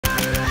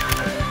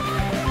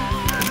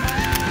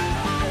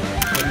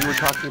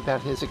talking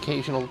about his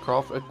occasional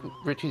girlfriend,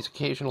 Richie's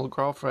occasional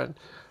girlfriend,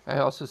 I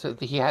also said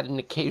that he had an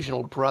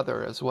occasional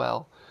brother as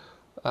well.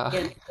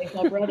 Yeah, like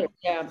my brother.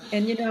 Yeah.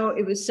 And you know,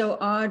 it was so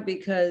odd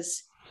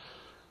because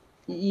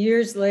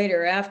years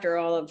later, after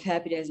all of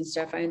Happy Days and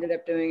stuff, I ended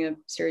up doing a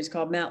series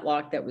called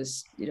Matlock that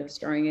was, you know,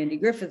 starring Andy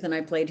Griffith, and I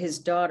played his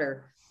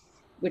daughter,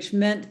 which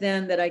meant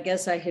then that I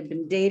guess I had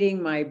been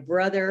dating my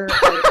brother,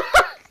 or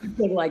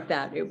something like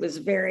that. It was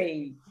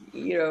very,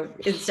 you know,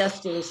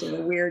 incestuous in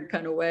a weird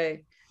kind of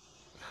way.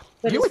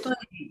 But You it's would,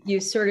 funny, you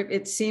sort of,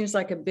 it seems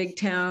like a big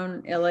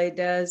town, LA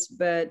does,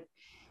 but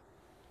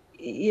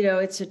you know,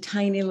 it's a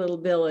tiny little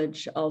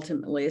village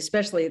ultimately,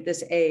 especially at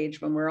this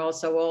age when we're all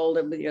so old.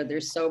 And, you know,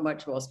 there's so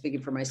much, well, speaking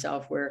for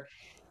myself, where,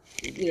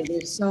 you know,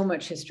 there's so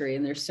much history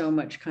and there's so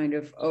much kind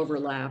of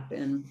overlap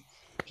and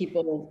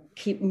people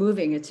keep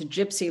moving. It's a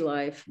gypsy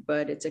life,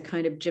 but it's a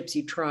kind of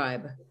gypsy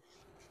tribe,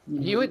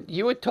 you know.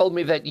 you had told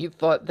me that you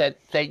thought that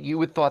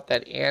you had thought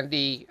that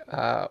Andy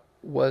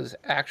was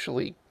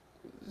actually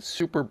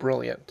super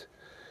brilliant.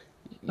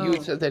 You had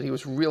Oh, said that he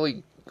was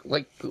really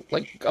like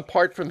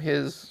apart from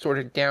his sort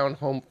of down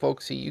home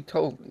folksy.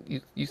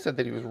 You said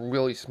that he was a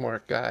really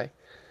smart guy.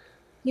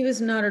 he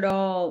was not at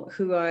all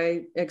who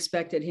I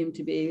expected him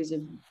to be. He was a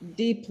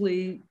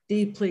deeply,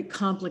 deeply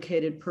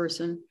complicated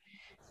person.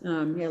 He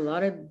had a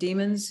lot of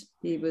demons.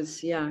 He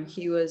was, yeah,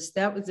 he was,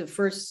 that was the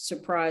first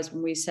surprise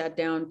when we sat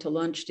down to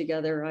lunch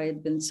together. I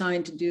had been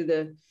signed to do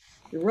the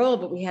role,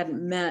 but we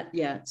hadn't met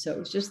yet. So it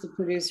was just the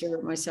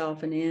producer,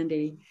 myself, and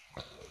Andy.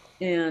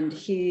 And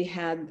he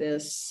had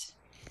this,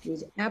 he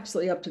was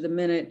absolutely up to the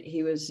minute.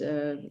 He was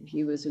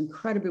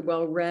incredibly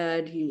well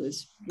read. He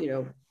was, you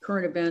know,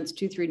 current events,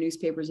 2, 3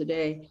 newspapers a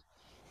day.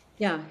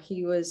 Yeah,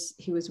 he was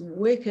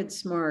wicked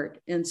smart,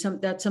 and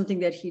that's something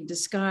that he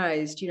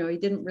disguised. You know, he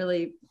didn't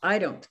really, I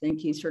don't think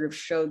he sort of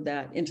showed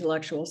that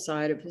intellectual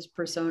side of his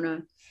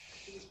persona.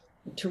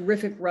 A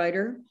terrific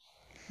writer,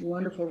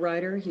 wonderful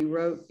writer.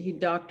 He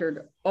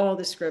doctored all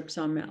the scripts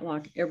on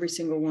Matlock, every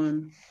single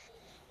one.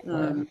 Wow.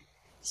 um,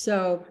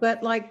 so,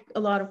 but like a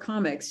lot of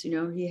comics, you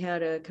know, he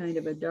had a kind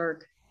of a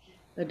dark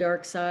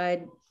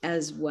side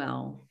as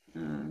well.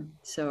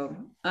 So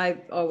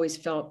I've always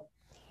felt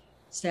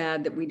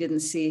sad that we didn't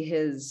see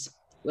his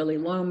Willie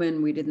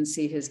Loman, we didn't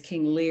see his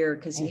King Lear,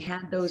 because he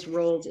had those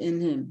roles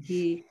in him.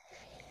 He,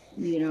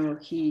 you know,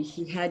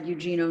 he had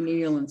Eugene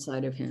O'Neill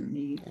inside of him.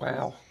 He was,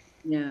 Wow.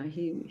 yeah,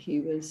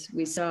 he was.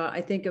 We saw,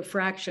 I think, a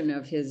fraction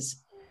of his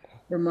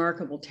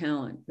remarkable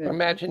talent. But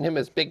Imagine him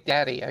as Big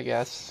Daddy, I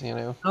guess, you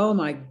know. oh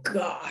my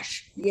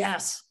gosh,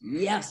 yes,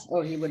 yes.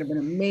 Oh, he would have been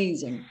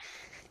amazing,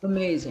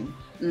 amazing.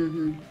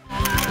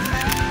 Mm-hmm.